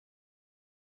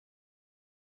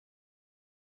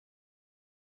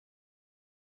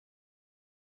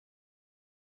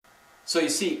So you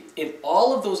see, in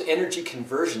all of those energy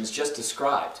conversions just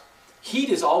described, heat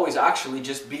is always actually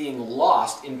just being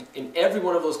lost in every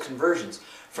one of those conversions.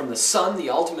 From the sun, the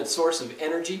ultimate source of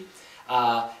energy,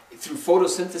 through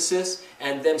photosynthesis,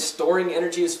 and then storing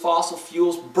energy as fossil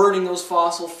fuels, burning those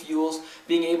fossil fuels,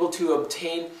 being able to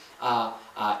obtain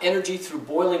energy through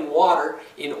boiling water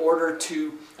in order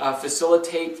to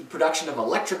facilitate the production of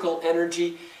electrical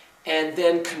energy, and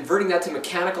then converting that to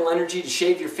mechanical energy to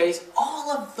shave your face.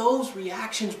 All of those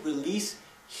reactions release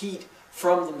heat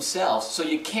from themselves. So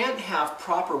you can't have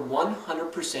proper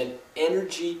 100%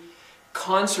 energy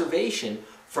conservation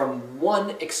from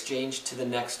one exchange to the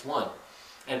next one.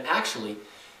 And actually,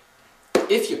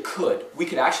 if you could, we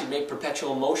could actually make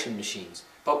perpetual motion machines.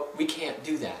 But we can't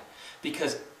do that.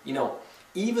 Because, you know,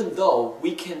 even though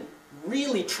we can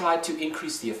really try to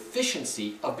increase the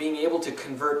efficiency of being able to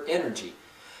convert energy,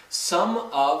 some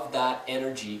of that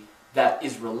energy that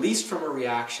is released from a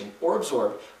reaction or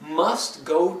absorbed must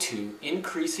go to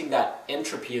increasing that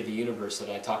entropy of the universe that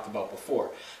I talked about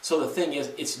before. So the thing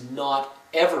is, it's not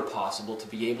ever possible to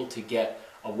be able to get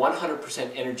a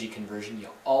 100% energy conversion. You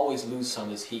always lose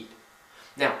some as heat.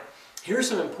 Now, here are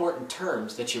some important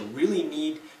terms that you really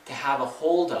need to have a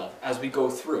hold of as we go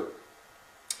through.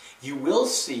 You will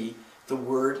see the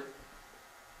word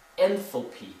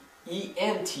enthalpy.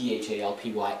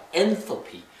 E-N-T-H-A-L-P-Y,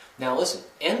 enthalpy. Now listen,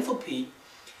 enthalpy,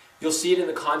 you'll see it in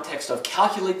the context of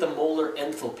calculate the molar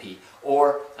enthalpy,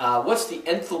 or what's the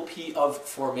enthalpy of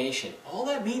formation. All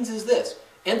that means is this.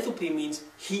 Enthalpy means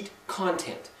heat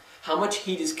content. How much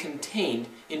heat is contained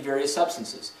in various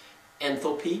substances.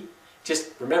 Enthalpy,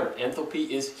 just remember, enthalpy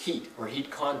is heat, or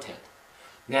heat content.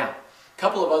 Now, a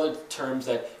couple of other terms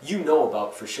that you know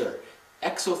about for sure.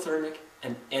 Exothermic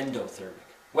and endothermic.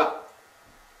 Well,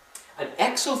 an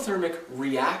exothermic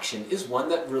reaction is one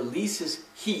that releases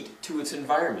heat to its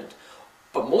environment.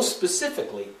 But most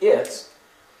specifically, it's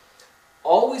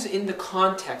always in the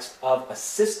context of a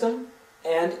system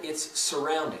and its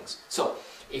surroundings. So,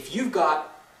 if you've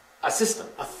got a system,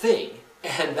 a thing,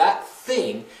 and that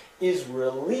thing is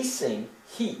releasing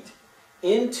heat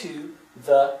into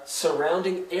the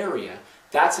surrounding area,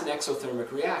 that's an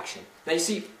exothermic reaction. Now you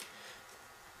see,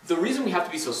 the reason we have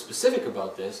to be so specific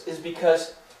about this is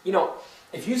because, you know,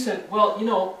 if you said, well, you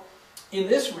know, in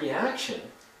this reaction,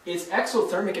 it's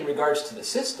exothermic in regards to the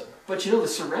system, but you know, the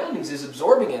surroundings is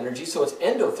absorbing energy, so it's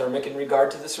endothermic in regard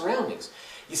to the surroundings.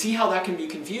 You see how that can be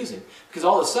confusing? Because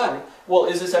all of a sudden, well,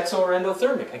 is this exo or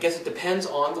endothermic? I guess it depends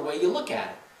on the way you look at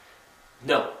it.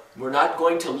 No, we're not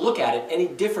going to look at it any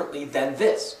differently than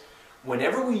this.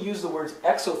 Whenever we use the words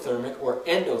exothermic or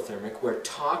endothermic, we're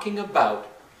talking about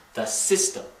the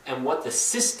system and what the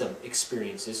system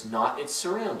experiences, not its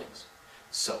surroundings.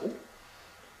 So,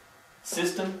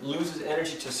 system loses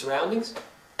energy to surroundings,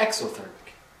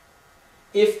 exothermic.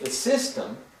 If the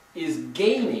system is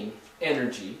gaining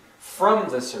energy from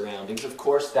the surroundings, of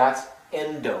course, that's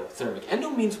endothermic. Endo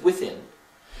means within.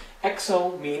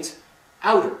 Exo means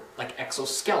outer, like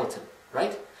exoskeleton,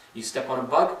 right? You step on a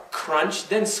bug, crunch,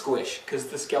 then squish, because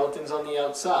the skeleton's on the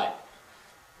outside.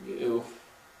 Ew.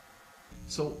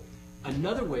 So,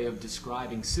 another way of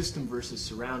describing system versus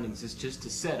surroundings is just to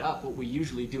set up what we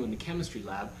usually do in the chemistry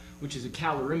lab, which is a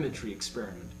calorimetry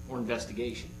experiment or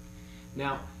investigation.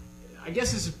 Now, I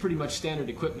guess this is pretty much standard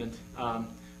equipment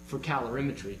for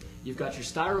calorimetry. You've got your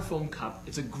styrofoam cup.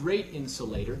 It's a great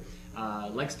insulator.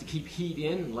 Likes to keep heat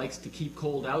in, likes to keep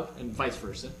cold out, and vice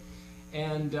versa.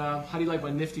 And how do you like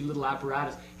my nifty little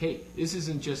apparatus? Hey, this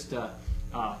isn't just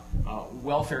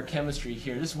welfare chemistry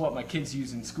here. This is what my kids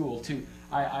use in school too.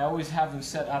 I always have them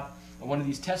set up one of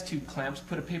these test tube clamps,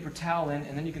 put a paper towel in,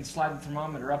 and then you can slide the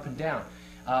thermometer up and down.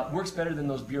 Works better than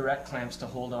those burette clamps to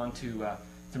hold on to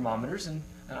thermometers, and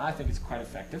I think it's quite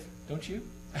effective. Don't you?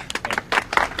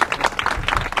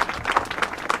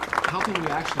 How can we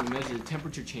actually measure the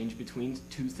temperature change between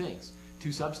two things,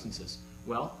 two substances?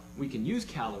 Well, we can use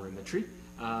calorimetry.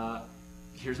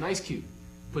 Here's an ice cube.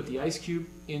 Put the ice cube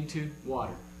into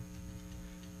water.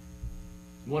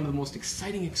 One of the most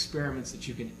exciting experiments that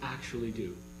you can actually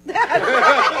do. What's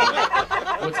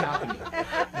happening?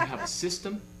 You have a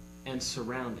system and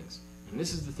surroundings. And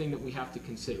this is the thing that we have to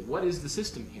consider. What is the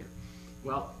system here?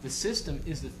 Well, the system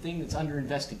is the thing that's under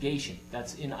investigation,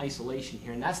 that's in isolation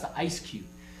here, and that's the ice cube.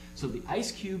 So the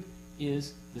ice cube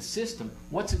is the system.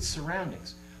 What's its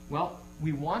surroundings? Well,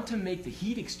 we want to make the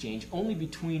heat exchange only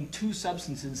between two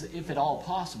substances, if at all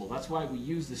possible. That's why we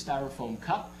use the styrofoam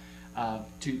cup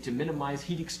to minimize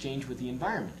heat exchange with the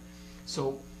environment.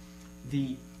 So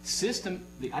the system,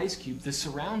 the ice cube, the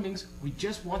surroundings, we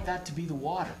just want that to be the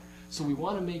water. So we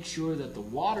want to make sure that the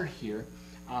water here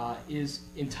is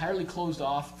entirely closed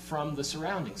off from the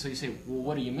surroundings. So you say, well,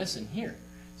 what are you missing here?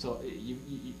 So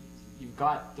you've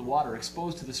got the water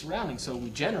exposed to the surroundings, so we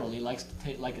generally like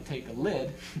to take a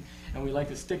lid and we like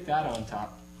to stick that on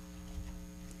top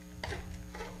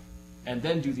and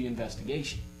then do the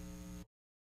investigation.